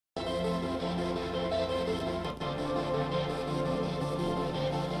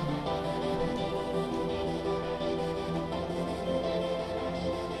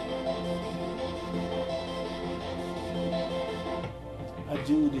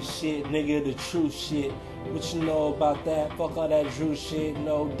do the shit, nigga, the true shit. What you know about that? Fuck all that Drew shit.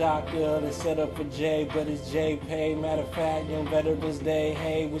 No doctor, they set up for J, but it's J pay. Matter of fact, Young Veterans Day.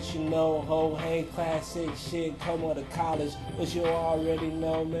 Hey, what you know? Ho, hey, classic shit. Come on to college. What you already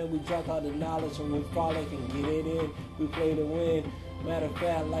know, man. We drop all the knowledge and we frolic and get it in. We play to win. Matter of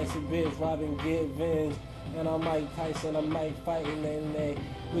fact, life's a bitch, robbing get Vins. And I'm Mike Tyson, I'm Mike fighting LA.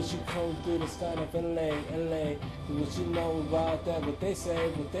 What you come through the sky of LA. What you know about that? What they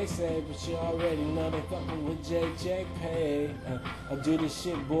say, but you already know they fucking with JJ Pay. I do this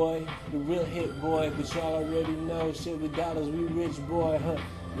shit, boy, the real hit, boy. But y'all already know shit with dollars, we rich, boy, huh?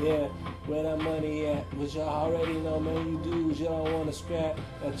 Yeah, where that money at? But y'all already know, man, you dudes, y'all don't wanna scrap.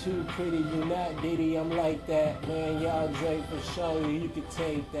 Y'all too pretty, you not Diddy, I'm like that. Man, y'all Drake for sure, you could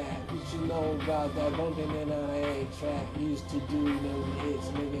take that. What you know about that? Bumping in on an A-track. Used to do them hits,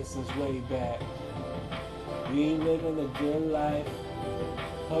 nigga, since way back. We living a good life.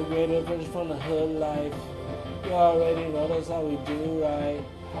 Upgraded version from the hood life. You already know that's how we do right.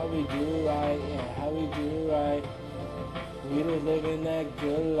 How we do right, yeah, how we do right. We just living that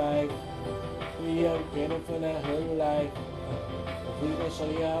good life. We upgraded from that hood life. We gon' show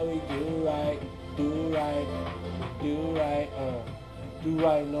you how we do right, do right, do right, do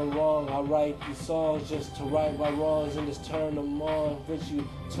right, no wrong. I write these songs just to right my wrongs and just turn them on. But you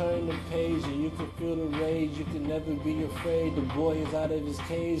turn the page and you can feel the rage. You can never be afraid. The boy is out of his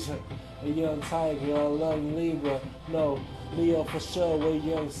cage. A young tiger, a young Libra. No, Leo for sure, a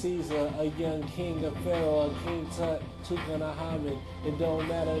young Caesar, a young king of Pharaoh, a king Tut, Tutankhamun. It don't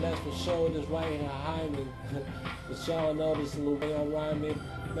matter, that's for sure, just writing a hymen. But y'all know this little way I'm rhyming.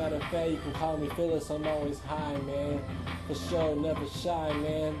 Matter of fact, you can call me Phyllis, I'm always high, man. For sure, never shy,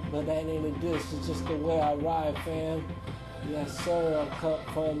 man. But that ain't a diss, it's just the way I ride, fam. Yes, sir, I'm cut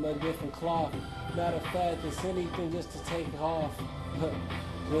from a different cloth. Matter of fact, it's anything just to take off.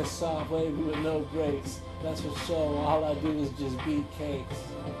 Just soft, baby, with no brakes. That's for sure. All I do is just beat cakes.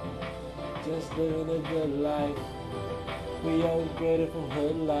 Just living a good life. We upgraded from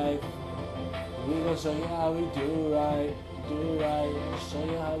hood life. We gon' show you how we do right. Do right. Show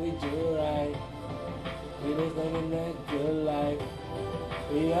you how we do right. We just living that good life.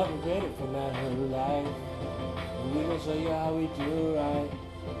 We upgraded from that hood life. We gon' show you how we do right.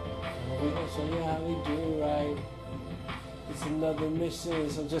 We gon' show you how we do right. It's another mission,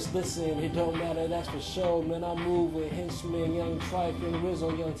 so just listen, it don't matter, that's for sure. Man, I move with henchmen, young Trife, young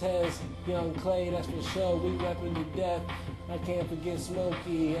Rizzo, young Tez, young Clay, that's for sure. We reppin' to death. I can't forget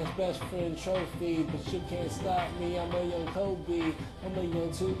Smokey, his best friend Trophy, but you can't stop me. I'm a young Kobe, I'm a young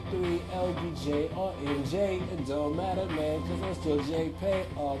 2-3 LBJ or MJ. It don't matter, man, cause I'm still J-Pay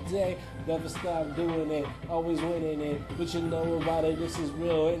all day. Never stop doing it, always winning it. What you know about it, this is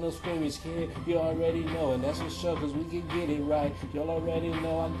real, ain't no scrimmage, kid. You already know, and that's for sure, cause we can get it right. Y'all already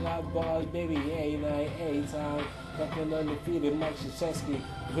know I got bars, baby, A-night, A-time. Fucking undefeated, Mike Krzyzewski.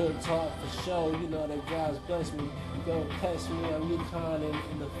 Real talk for sure, you know that God's blessed me. Don't test me, I'm UConn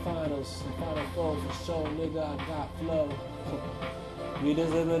in the finals. The Final Four for sure, nigga, I got flow. We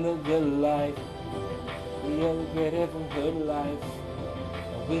just living a good life. We upgraded from good life.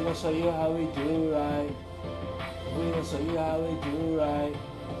 We gon' show you how we do right. We gon' show you how we do right.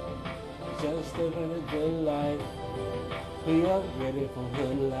 Just living a good life. We upgraded from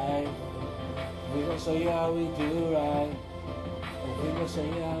good life. We gon' show you how we do right. We gon' show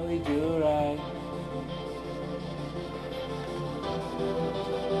you how we do right.